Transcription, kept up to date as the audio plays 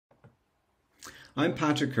I'm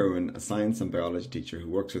Patrick Kerwin, a science and biology teacher who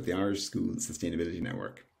works with the Irish Schools Sustainability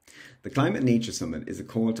Network. The Climate Nature Summit is a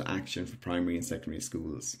call to action for primary and secondary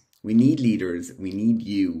schools. We need leaders, we need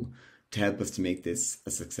you to help us to make this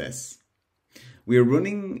a success. We are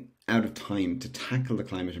running out of time to tackle the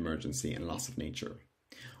climate emergency and loss of nature.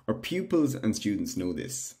 Our pupils and students know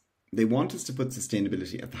this. They want us to put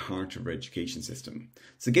sustainability at the heart of our education system.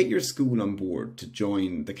 So get your school on board to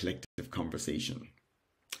join the collective conversation.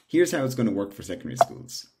 Here's how it's going to work for secondary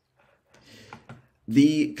schools.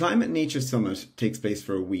 The Climate Nature Summit takes place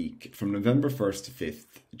for a week from November 1st to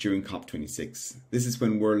 5th during COP26. This is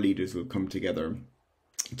when world leaders will come together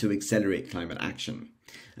to accelerate climate action.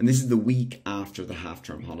 And this is the week after the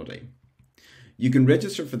half-term holiday. You can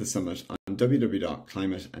register for the summit on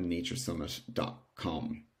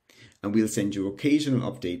www.climateandnaturesummit.com. And we'll send you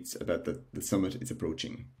occasional updates about the summit is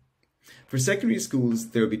approaching. For secondary schools,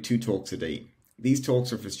 there will be 2 talks a day. These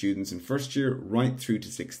talks are for students in first year right through to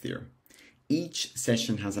 6th year. Each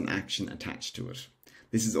session has an action attached to it.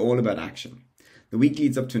 This is all about action. The week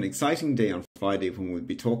leads up to an exciting day on Friday when we'll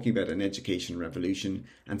be talking about an education revolution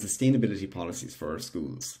and sustainability policies for our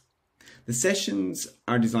schools. The sessions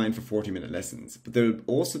are designed for 40-minute lessons, but there will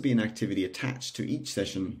also be an activity attached to each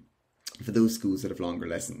session for those schools that have longer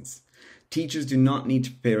lessons. Teachers do not need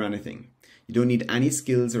to prepare anything. You don't need any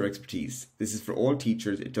skills or expertise. This is for all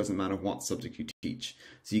teachers. It doesn't matter what subject you teach.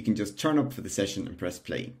 So you can just turn up for the session and press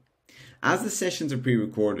play. As the sessions are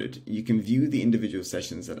pre-recorded, you can view the individual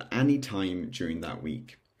sessions at any time during that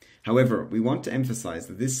week. However, we want to emphasize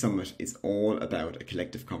that this summit is all about a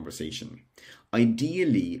collective conversation.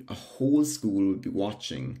 Ideally, a whole school will be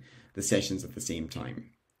watching the sessions at the same time.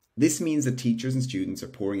 This means that teachers and students are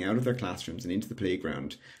pouring out of their classrooms and into the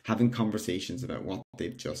playground, having conversations about what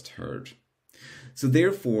they've just heard. So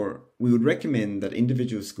therefore, we would recommend that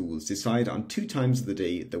individual schools decide on 2 times of the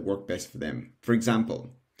day that work best for them. For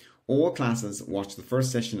example, all classes watch the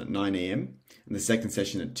first session at 9 a.m. and the second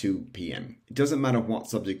session at 2 p.m. It doesn't matter what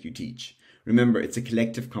subject you teach. Remember, it's a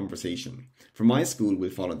collective conversation. For my school,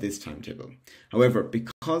 we'll follow this timetable. However,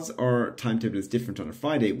 because our timetable is different on a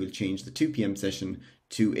Friday, we'll change the 2 p.m. session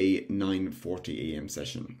to a 9:40 a.m.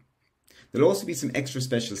 session. There'll also be some extra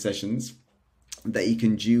special sessions that you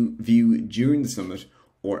can view during the summit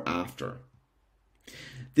or after.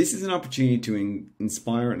 This is an opportunity to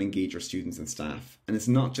inspire and engage our students and staff. And it's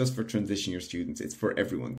not just for transition year students, it's for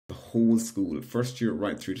everyone, the whole school, first year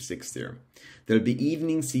right through to 6th year. There'll be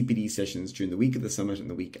evening CPD sessions during the week of the summit and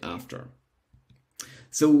the week after.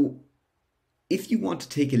 So if you want to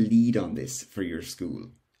take a lead on this for your school,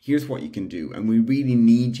 here's what you can do. And we really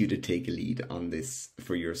need you to take a lead on this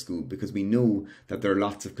for your school because we know that there are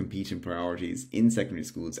lots of competing priorities in secondary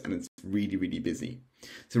schools and it's really, really busy.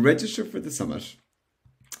 So register for the summit,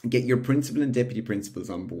 get your principal and deputy principals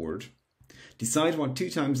on board, decide what 2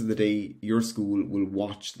 times of the day your school will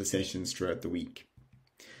watch the sessions throughout the week.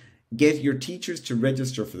 Get your teachers to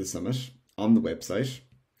register for the summit on the website,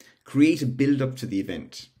 create a build-up to the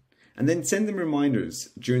event, and then send them reminders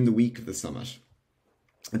during the week of the summit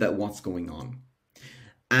about what's going on.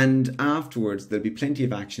 And afterwards, there'll be plenty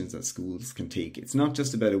of actions that schools can take. It's not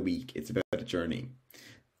just about a week, it's about a journey.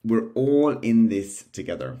 We're all in this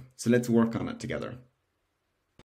together, so let's work on it together.